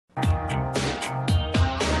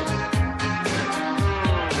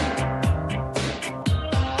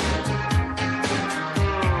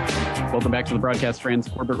Welcome back to the broadcast, friends.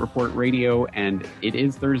 Corbett Report Radio, and it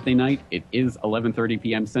is Thursday night. It is 11:30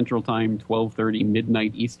 p.m. Central Time, 12:30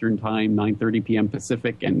 midnight Eastern Time, 9:30 p.m.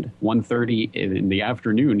 Pacific, and 1:30 in the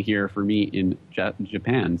afternoon here for me in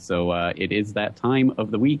Japan. So it is that time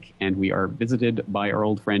of the week, and we are visited by our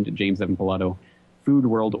old friend James Evan Pilato,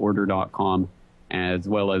 foodworldorder.com, as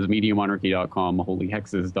well as MediaMonarchy.com,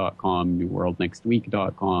 holyhexes.com,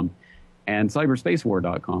 newworldnextweek.com, and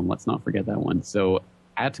cyberspacewar.com. Let's not forget that one. So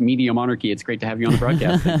at Media Monarchy, it's great to have you on the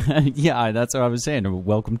broadcast. Yeah, that's what I was saying.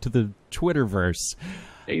 Welcome to the Twitterverse.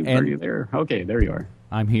 Dave, are you there? Okay, there you are.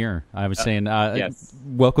 I'm here. I was saying, yes.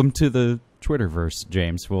 Welcome to the Twitterverse,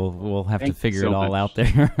 James. We'll have to figure it all out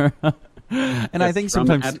there. And yes, I think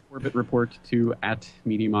sometimes at Corbett Report to at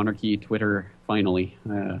Media Monarchy Twitter. Finally,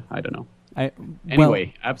 I don't know.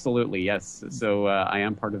 Anyway, absolutely yes. So I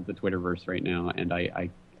am part of the Twitterverse right now, and I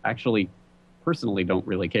actually personally don't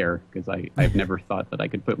really care, because I've never thought that I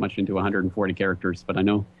could put much into 140 characters, but I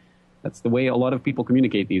know that's the way a lot of people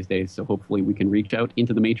communicate these days, so hopefully we can reach out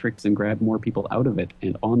into the matrix and grab more people out of it.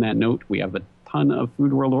 And on that note, we have a ton of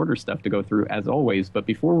Food World Order stuff to go through, as always, but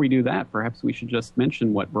before we do that, perhaps we should just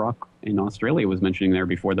mention what Brock in Australia was mentioning there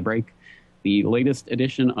before the break. The latest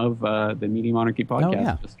edition of the Media Monarchy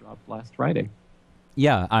podcast just dropped last Friday.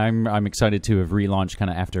 Yeah, I'm excited to have relaunched kind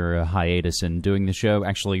of after a hiatus and doing the show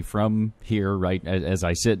actually from here, right as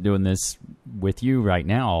I sit doing this with you right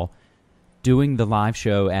now, doing the live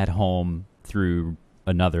show at home through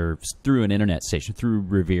an internet station, through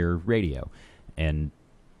Revere Radio. And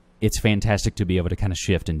it's fantastic to be able to kind of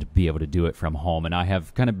shift and to be able to do it from home. And I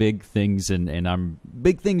have kind of big things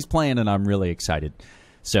planned, and I'm really excited.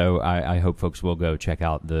 So I hope folks will go check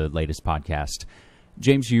out the latest podcast.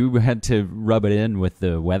 James, you had to rub it in with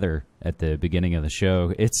the weather at the beginning of the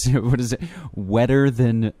show. It's, wetter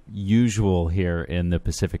than usual here in the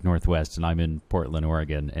Pacific Northwest, and I'm in Portland,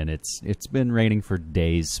 Oregon, and it's been raining for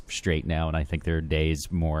days straight now, and I think there are days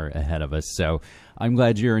more ahead of us. So I'm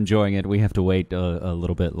glad you're enjoying it. We have to wait a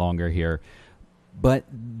little bit longer here. But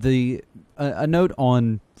a note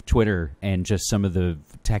on Twitter and just some of the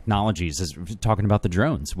technologies, is talking about the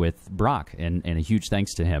drones with Brock, and a huge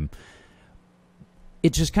thanks to him.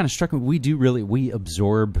 It just kind of struck me, we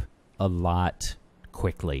absorb a lot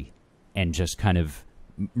quickly and just kind of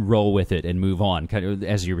roll with it and move on. Kind of,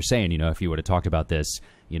 as you were saying, if you would have talked about this,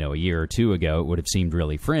 a year or two ago, it would have seemed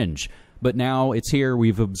really fringe. But now it's here,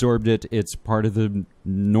 we've absorbed it, it's part of the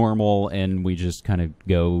normal, and we just kind of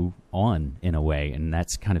go on in a way, and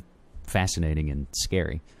that's kind of fascinating and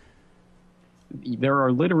scary. There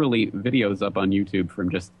are literally videos up on YouTube from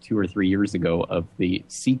just 2 or 3 years ago of the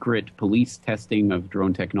secret police testing of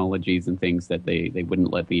drone technologies and things that they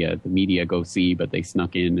wouldn't let the media go see, but they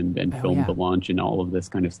snuck in and filmed the launch and all of this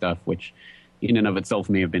kind of stuff, which in and of itself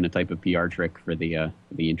may have been a type of PR trick for the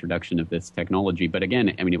introduction of this technology. But again,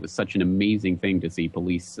 it was such an amazing thing to see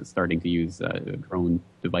police starting to use drone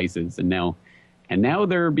devices, and now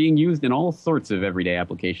they're being used in all sorts of everyday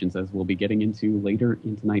applications, as we'll be getting into later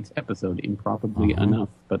in tonight's episode, improbably enough.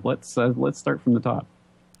 But let's start from the top.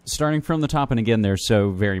 Starting from the top, and again, they're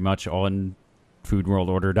so very much on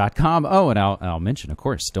foodworldorder.com. Oh, and I'll mention, of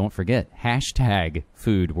course, don't forget,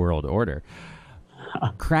 #FoodWorldOrder.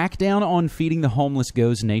 Crackdown on feeding the homeless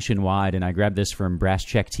goes nationwide, and I grabbed this from Brass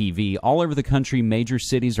Check TV. All over the country, major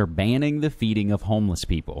cities are banning the feeding of homeless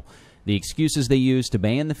people. The excuses they use to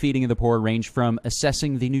ban the feeding of the poor range from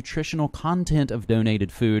assessing the nutritional content of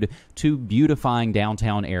donated food to beautifying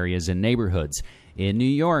downtown areas and neighborhoods. In New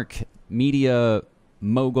York, media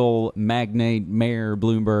mogul magnate Mayor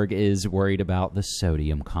Bloomberg is worried about the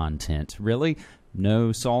sodium content. Really?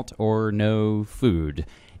 No salt or no food.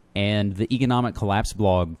 And the Economic Collapse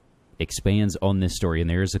blog expands on this story, and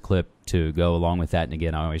there is a clip to go along with that. And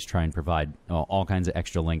again, I always try and provide all kinds of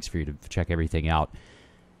extra links for you to check everything out.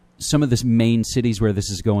 Some of the main cities where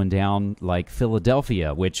this is going down, like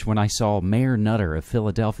Philadelphia, which when I saw Mayor Nutter of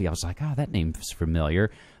Philadelphia, I was like, that name's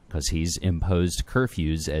familiar, because he's imposed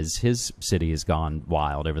curfews as his city has gone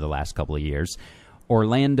wild over the last couple of years.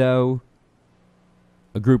 Orlando,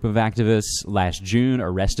 a group of activists last June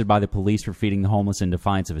arrested by the police for feeding the homeless in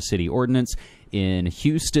defiance of a city ordinance. In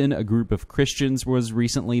Houston, a group of Christians was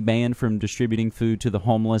recently banned from distributing food to the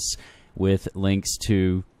homeless, with links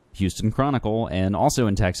to Houston Chronicle. And also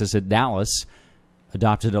in Texas, at Dallas,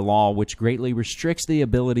 adopted a law which greatly restricts the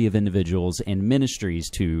ability of individuals and ministries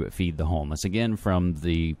to feed the homeless. Again, from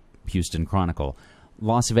the Houston Chronicle.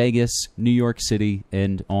 Las Vegas, New York City,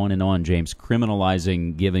 and on, James,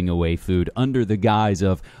 criminalizing giving away food under the guise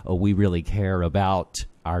of, we really care about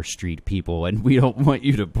our street people and we don't want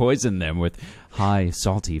you to poison them with high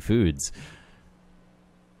salty foods.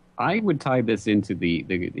 I would tie this into the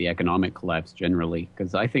economic collapse generally,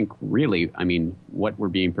 because I think really, I mean, what we're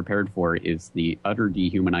being prepared for is the utter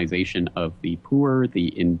dehumanization of the poor,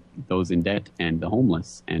 those in debt, and the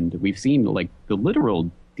homeless. And we've seen like the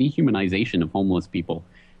literal dehumanization of homeless people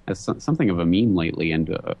as something of a meme lately.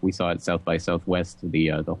 And we saw at South by Southwest the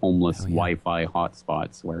homeless Wi-Fi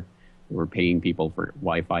hotspots where they were paying people for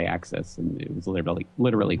Wi-Fi access, and it was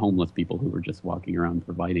literally homeless people who were just walking around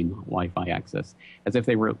providing Wi-Fi access, as if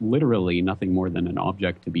they were literally nothing more than an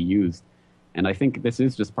object to be used. And I think this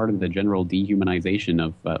is just part of the general dehumanization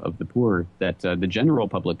of the poor that the general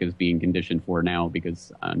public is being conditioned for now,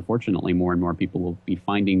 because unfortunately more and more people will be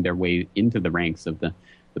finding their way into the ranks of the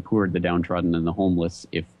poor, the downtrodden, and the homeless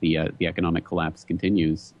if the economic collapse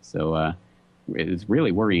continues. So it's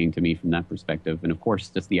really worrying to me from that perspective. And of course,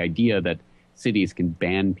 just the idea that cities can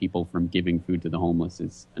ban people from giving food to the homeless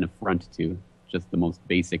is an affront to just the most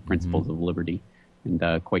basic principles of liberty,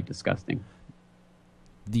 and quite disgusting.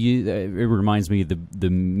 It reminds me the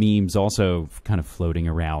memes also kind of floating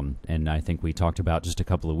around, and I think we talked about just a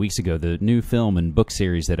couple of weeks ago the new film and book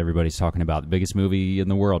series that everybody's talking about, the biggest movie in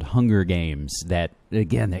the world, Hunger Games, that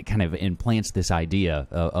again that kind of implants this idea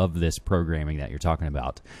of this programming that you're talking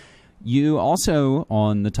about. You also,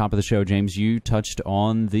 on the top of the show, James, you touched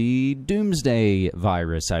on the Doomsday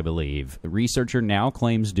virus, I believe. The researcher now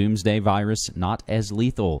claims Doomsday virus not as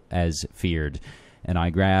lethal as feared. And I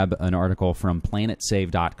grab an article from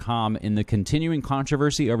planetsave.com. In the continuing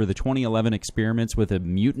controversy over the 2011 experiments with a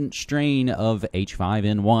mutant strain of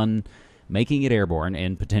H5N1, making it airborne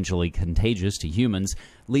and potentially contagious to humans,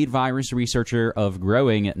 lead virus researcher of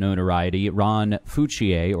growing notoriety, Ron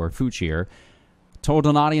Fouchier, told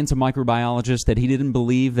an audience of microbiologists that he didn't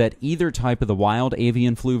believe that either type of the wild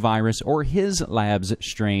avian flu virus or his lab's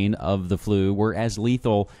strain of the flu were as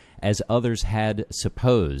lethal as others had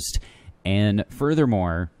supposed. And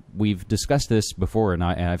furthermore, we've discussed this before, and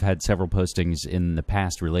I've had several postings in the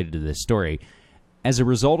past related to this story. As a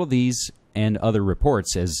result of these and other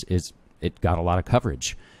reports, it got a lot of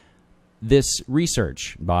coverage. This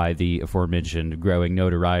research by the aforementioned growing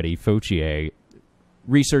notoriety Fouchier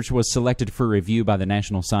research was selected for review by the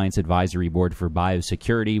National Science Advisory Board for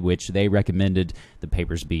Biosecurity, which they recommended the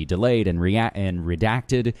papers be delayed and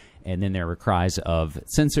redacted, and then there were cries of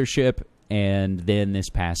censorship. And then this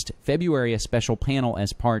past February, a special panel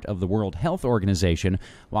as part of the World Health Organization,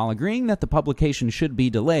 while agreeing that the publication should be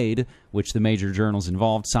delayed, which the major journals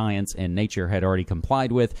involved, Science and Nature, had already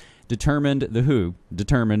complied with, determined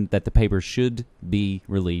that the paper should be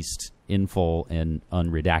released in full and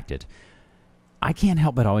unredacted. I can't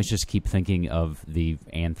help but always just keep thinking of the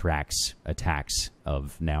anthrax attacks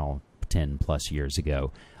of now 10 plus years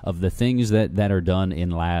ago, of the things that are done in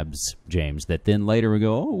labs, James, that then later we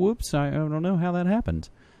go, oh, whoops, I don't know how that happened.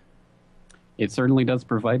 It certainly does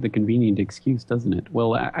provide the convenient excuse, doesn't it?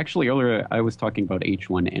 Well, actually, earlier I was talking about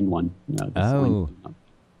H1N1.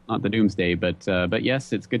 Not the doomsday, but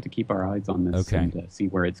yes, it's good to keep our eyes on this and see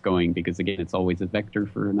where it's going, because, again, it's always a vector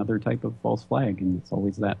for another type of false flag, and it's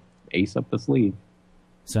always that ace up the sleeve.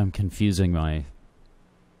 So I'm confusing my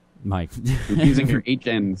confusing your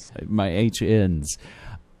HNs. My HNs.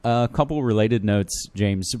 A couple related notes,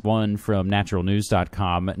 James. One from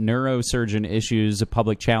naturalnews.com. Neurosurgeon issues a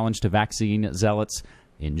public challenge to vaccine zealots.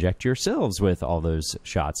 Inject yourselves with all those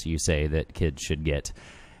shots you say that kids should get.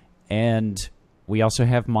 And we also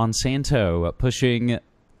have Monsanto pushing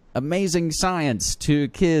amazing science to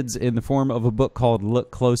kids in the form of a book called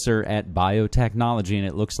Look Closer at Biotechnology, and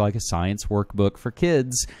it looks like a science workbook for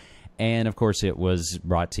kids. And, of course, it was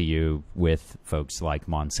brought to you with folks like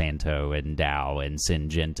Monsanto and Dow and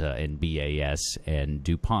Syngenta and BAS and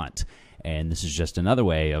DuPont. And this is just another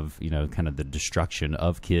way of, kind of the destruction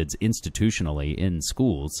of kids institutionally in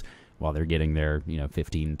schools while they're getting their,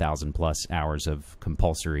 15,000 plus hours of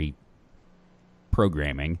compulsory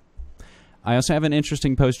programming. I also have an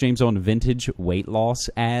interesting post, James, on vintage weight loss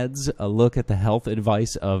ads, a look at the health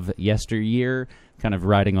advice of yesteryear, kind of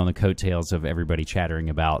riding on the coattails of everybody chattering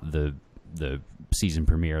about the season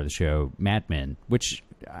premiere of the show Mad Men, which,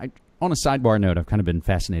 on a sidebar note, I've kind of been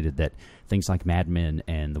fascinated that things like Mad Men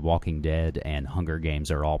and The Walking Dead and Hunger Games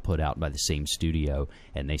are all put out by the same studio,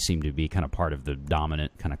 and they seem to be kind of part of the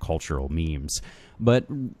dominant kind of cultural memes. But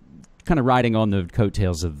kind of riding on the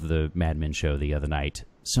coattails of the Mad Men show the other night,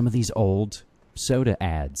 some of these old soda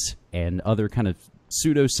ads and other kind of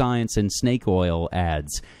pseudoscience and snake oil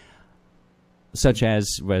ads, such as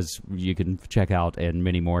you can check out, and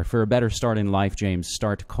many more. For a better start in life, James,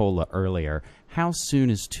 start cola earlier. How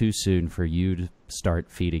soon is too soon for you to start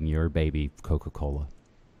feeding your baby Coca-Cola?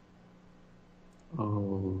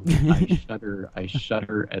 Oh, I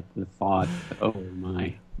shudder at the thought. Oh,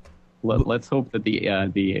 my. Let's hope that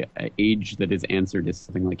the age that is answered is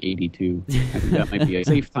something like 82. I think that might be a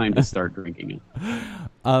safe time to start drinking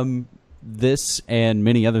it. This and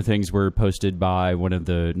many other things were posted by one of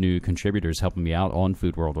the new contributors helping me out on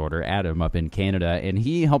Food World Order, Adam, up in Canada, and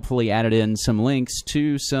he helpfully added in some links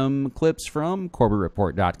to some clips from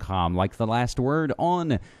CorbettReport.com, like the last word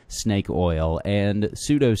on snake oil and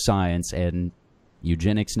pseudoscience, and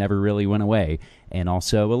eugenics never really went away, and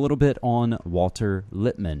also a little bit on Walter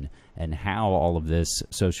Lippmann and how all of this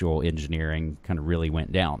social engineering kind of really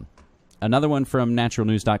went down. Another one from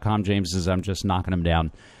naturalnews.com, James, is I'm just knocking them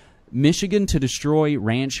down. Michigan to destroy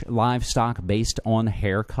ranch livestock based on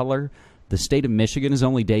hair color. The state of Michigan is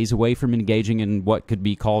only days away from engaging in what could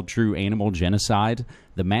be called true animal genocide.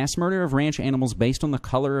 The mass murder of ranch animals based on the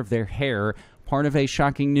color of their hair, part of a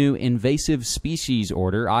shocking new invasive species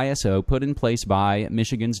order, ISO, put in place by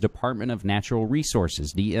Michigan's Department of Natural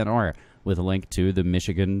Resources, DNR, with a link to the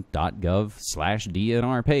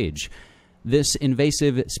michigan.gov/DNR page. This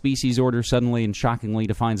invasive species order suddenly and shockingly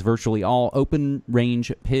defines virtually all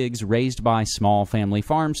open-range pigs raised by small family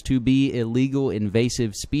farms to be illegal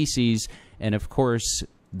invasive species, and of course,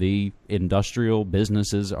 the industrial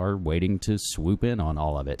businesses are waiting to swoop in on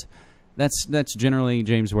all of it. That's generally,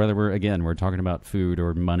 James, whether we're talking about food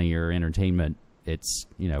or money or entertainment, it's,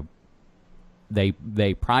 they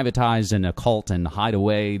privatize and occult and hide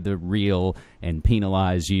away the real and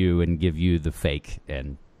penalize you and give you the fake,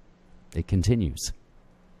 and it continues.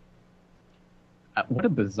 What a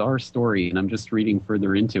bizarre story, and I'm just reading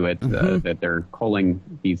further into it, that they're calling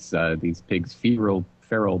these pigs feral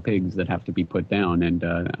pigs that have to be put down, and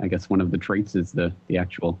I guess one of the traits is the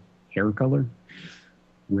actual hair color.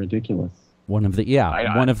 Ridiculous. One of the 9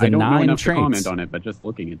 traits. I don't know enough to comment on it, but just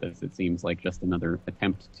looking at this, it seems like just another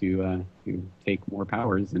attempt to take more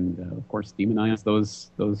powers and, of course, demonize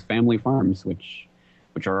those family farms, which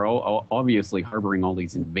are all obviously harboring all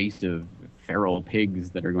these invasive feral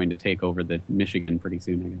pigs that are going to take over the Michigan pretty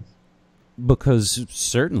soon, I guess. Because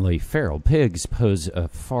certainly feral pigs pose a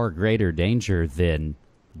far greater danger than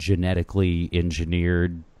genetically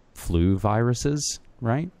engineered flu viruses,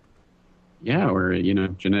 right? Yeah, or,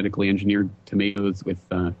 genetically engineered tomatoes with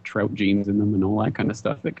trout genes in them and all that kind of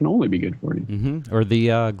stuff that can only be good for you. Mm-hmm. Or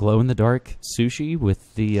the glow-in-the-dark sushi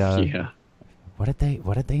with the... yeah. What did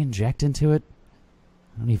they inject into it?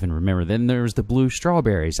 I don't even remember. Then there was the blue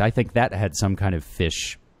strawberries. I think that had some kind of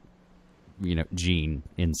fish, gene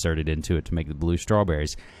inserted into it to make the blue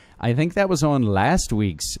strawberries. I think that was on last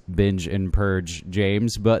week's Binge and Purge,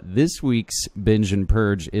 James, but this week's Binge and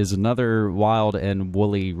Purge is another wild and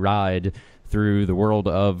woolly ride through the world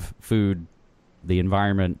of food, the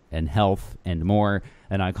environment, and health, and more,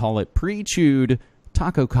 and I call it Pre-Chewed,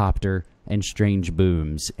 Tacocopter, and Strange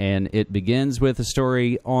Booms. And it begins with a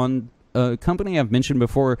story on a company I've mentioned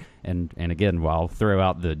before, and again, I'll throw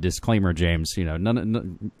out the disclaimer, James.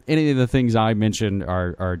 None any of the things I mentioned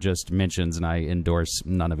are just mentions, and I endorse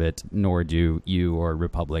none of it, nor do you or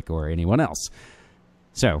Republic or anyone else.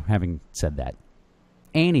 So, having said that,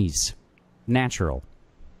 Annie's Natural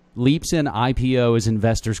leaps in IPO as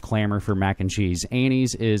investors clamor for mac and cheese.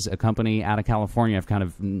 Annie's is a company out of California. I've kind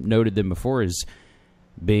of noted them before as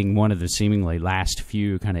being one of the seemingly last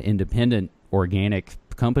few kind of independent organic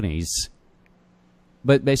companies,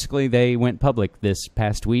 but basically they went public this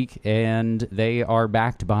past week, and they are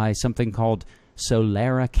backed by something called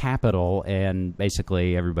Solera Capital, and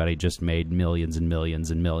basically everybody just made millions and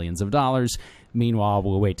millions and millions of dollars. Meanwhile,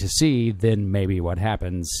 we'll wait to see then maybe what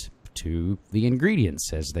happens to the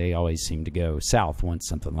ingredients, as they always seem to go south once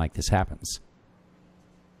something like this happens.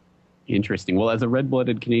 Interesting. Well, as a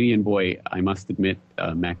red-blooded Canadian boy, I must admit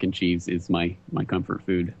mac and cheese is my comfort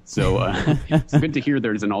food. So it's good to hear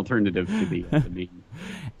there's an alternative to the main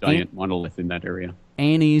giant monolith in that area.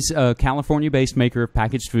 Annie's, a California-based maker of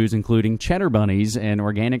packaged foods, including cheddar bunnies and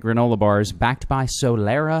organic granola bars, backed by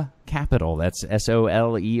Solera Capital, that's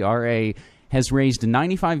Solera, has raised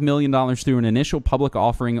 $95 million through an initial public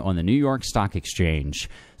offering on the New York Stock Exchange.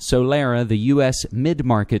 Solera, the U.S.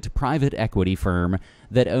 mid-market private equity firm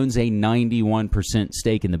that owns a 91%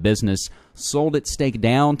 stake in the business, sold its stake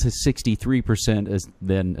down to 63%,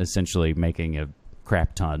 then essentially making a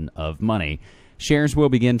crap ton of money. Shares will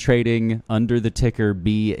begin trading under the ticker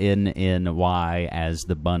BNNY, as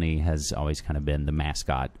the bunny has always kind of been the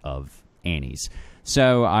mascot of Annie's.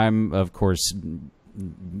 So I'm, of course,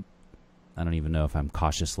 I don't even know if I'm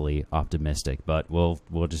cautiously optimistic, but we'll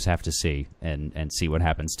just have to see and see what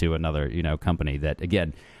happens to another company that,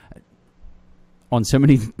 again, on so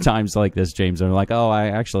many times like this, James, I'm like, oh, I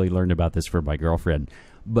actually learned about this from my girlfriend.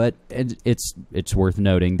 But it's worth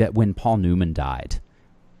noting that when Paul Newman died,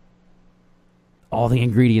 all the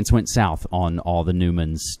ingredients went south on all the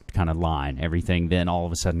Newman's kind of line. Everything then all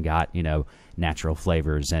of a sudden got, natural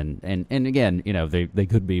flavors. And again, they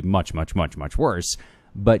could be much, much, much, much worse.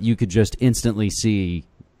 But you could just instantly see,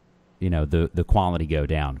 the quality go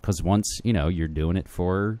down. Because once, you're doing it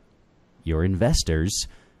for your investors,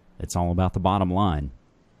 it's all about the bottom line.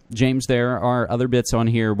 James, there are other bits on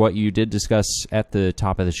here. What you did discuss at the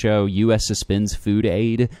top of the show, U.S. suspends food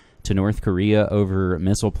aid to North Korea over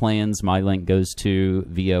missile plans. My link goes to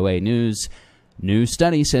VOA News. New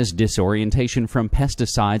study says disorientation from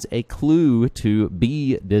pesticides a clue to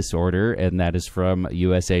bee disorder, and that is from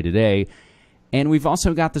USA Today. And we've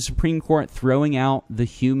also got the Supreme Court throwing out the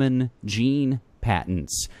human gene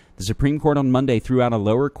patents. The Supreme Court on Monday threw out a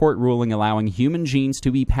lower court ruling allowing human genes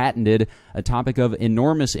to be patented, a topic of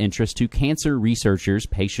enormous interest to cancer researchers,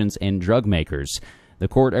 patients, and drug makers. The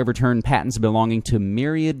court overturned patents belonging to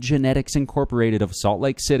Myriad Genetics Incorporated of Salt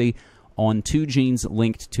Lake City on 2 genes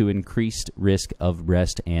linked to increased risk of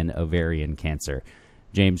breast and ovarian cancer.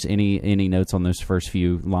 James, any notes on those first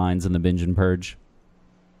few lines in the binge and purge?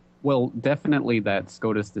 Well, definitely that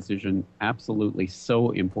SCOTUS decision, absolutely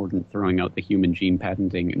so important, throwing out the human gene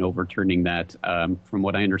patenting and overturning that. From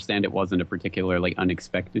what I understand, it wasn't a particularly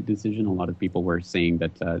unexpected decision. A lot of people were saying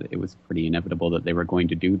that it was pretty inevitable that they were going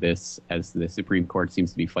to do this, as the Supreme Court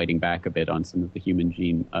seems to be fighting back a bit on some of the human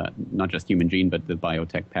gene, not just human gene, but the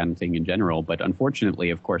biotech patenting in general. But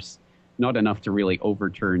unfortunately, of course, not enough to really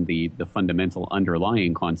overturn the fundamental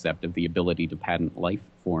underlying concept of the ability to patent life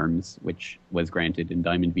forms, which was granted in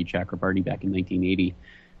Diamond v. Chakrabarty back in 1980.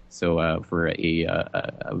 So for a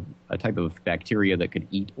type of bacteria that could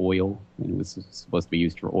eat oil, and it was supposed to be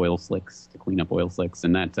used for oil slicks, to clean up oil slicks,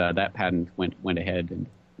 and that patent went ahead, and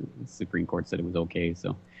the Supreme Court said it was okay.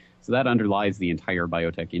 So that underlies the entire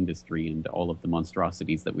biotech industry and all of the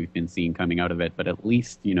monstrosities that we've been seeing coming out of it. But at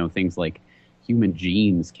least, things like human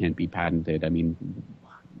genes can't be patented. I mean,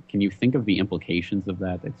 can you think of the implications of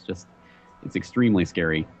that? It's extremely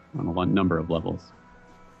scary on a number of levels.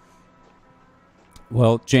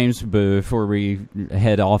 Well, James, before we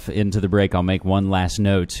head off into the break, I'll make one last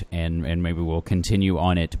note, and maybe we'll continue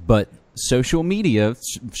on it. But social media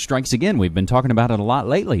strikes again. We've been talking about it a lot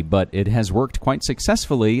lately, but it has worked quite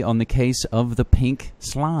successfully on the case of the pink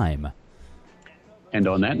slime. And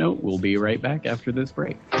on that note, we'll be right back after this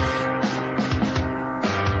break.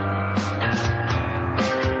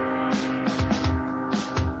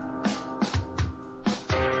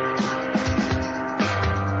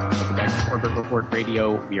 Report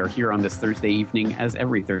Radio. We are here on this Thursday evening, as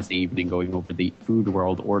every Thursday evening, going over the food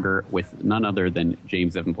world order with none other than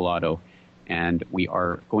James Evan Pilato. And we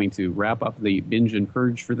are going to wrap up the binge and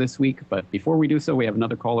purge for this week. But before we do so, we have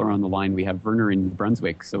another caller on the line. We have Werner in New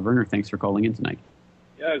Brunswick. So Werner, thanks for calling in tonight.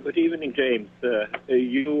 Yeah, good evening, James.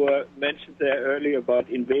 You mentioned there earlier about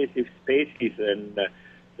invasive species and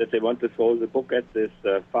that they want to throw the book at this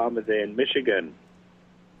farmer there in Michigan.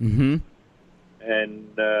 Mm-hmm.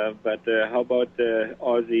 And but how about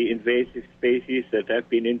all the invasive species that have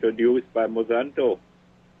been introduced by Monsanto?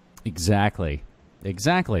 Exactly. And,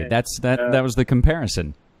 that was the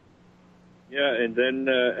comparison. Yeah, and then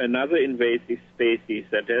another invasive species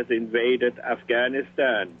that has invaded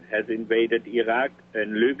Afghanistan, has invaded Iraq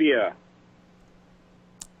and Libya.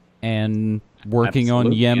 And working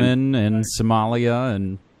on Yemen and Somalia.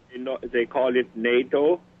 And they call it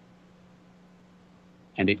NATO.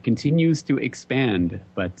 And it continues to expand,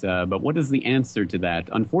 but what is the answer to that?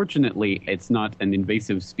 Unfortunately, it's not an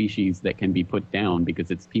invasive species that can be put down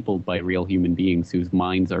because it's peopled by real human beings whose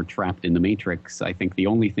minds are trapped in the matrix. I think the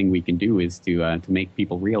only thing we can do is to make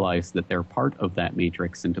people realize that they're part of that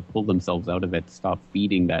matrix and to pull themselves out of it, stop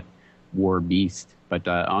feeding that war beast. But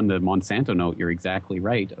on the Monsanto note, you're exactly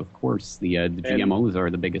right. Of course, the GMOs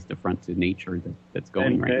are the biggest affront to nature that's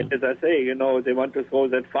going right now. As I say, they want to throw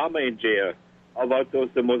that farmer in jail. How about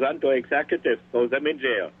the Monsanto executives? Throw them in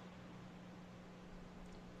jail.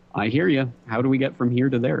 I hear you. How do we get from here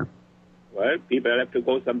to there? Well, people have to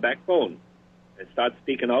go some backbone and start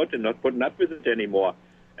speaking out and not putting up with it anymore.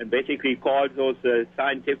 And basically call those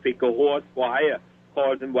scientific whores for hire.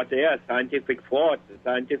 Call them what they are, scientific frauds,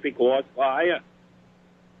 scientific whores for hire.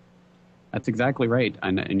 That's exactly right.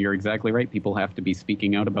 And you're exactly right. People have to be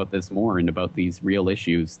speaking out about this more and about these real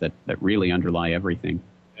issues that really underlie everything.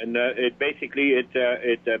 And it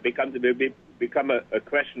becomes a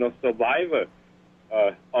question of survival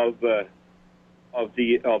of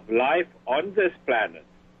life on this planet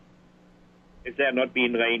if they're not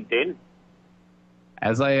being reined in.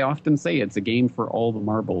 As I often say, it's a game for all the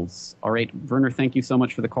marbles. All right, Werner, thank you so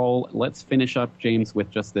much for the call. Let's finish up, James, with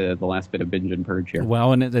just the last bit of binge and purge here.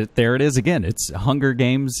 Well, and there it is again. It's Hunger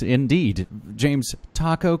Games indeed. James,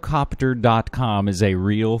 Tacocopter.com is a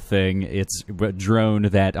real thing. It's a drone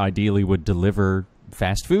that ideally would deliver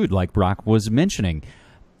fast food, like Brock was mentioning.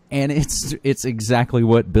 And it's exactly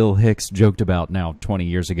what Bill Hicks joked about now 20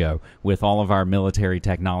 years ago. With all of our military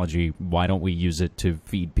technology, why don't we use it to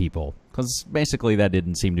feed people? Because basically that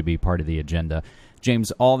didn't seem to be part of the agenda.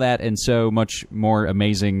 James, all that and so much more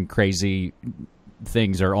amazing, crazy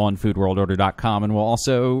things are on foodworldorder.com. And we'll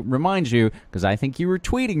also remind you, because I think you were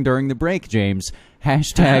tweeting during the break, James,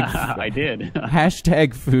 hashtag... I did. hashtag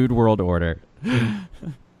foodworldorder.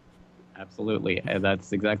 Absolutely,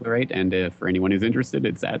 that's exactly right. And for anyone who's interested,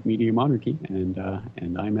 it's at Media Monarchy, and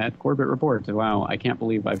I'm at Corbett Report. Wow, I can't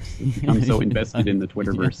believe I've become so invested in the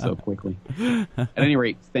Twitterverse so quickly. At any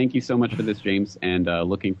rate, thank you so much for this, James, and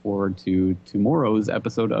looking forward to tomorrow's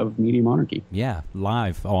episode of Media Monarchy. Yeah,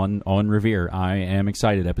 live on Revere. I am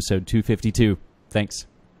excited. Episode 252. Thanks.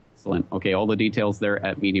 Excellent. Okay, all the details there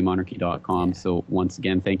at MediaMonarchy.com. Yeah. So once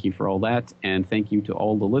again, thank you for all that, and thank you to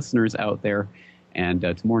all the listeners out there. And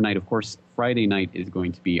tomorrow night, of course, Friday night is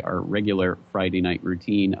going to be our regular Friday night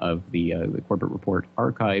routine of the Corbett Report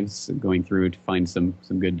archives, going through to find some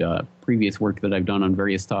good previous work that I've done on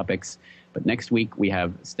various topics. But next week, we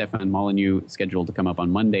have Stefan Molyneux scheduled to come up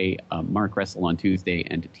on Monday, Mark Russell on Tuesday,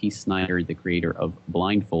 and T. Snyder, the creator of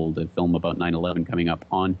Blindfold, a film about 9/11, coming up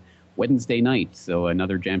on Wednesday night. So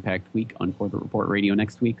another jam-packed week on Corbett Report Radio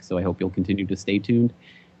next week. So I hope you'll continue to stay tuned.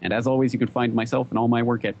 And as always, you can find myself and all my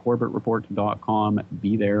work at CorbettReport.com.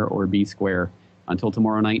 Be there or be square. Until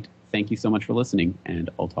tomorrow night, thank you so much for listening, and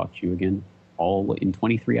I'll talk to you again all in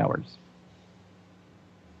 23 hours.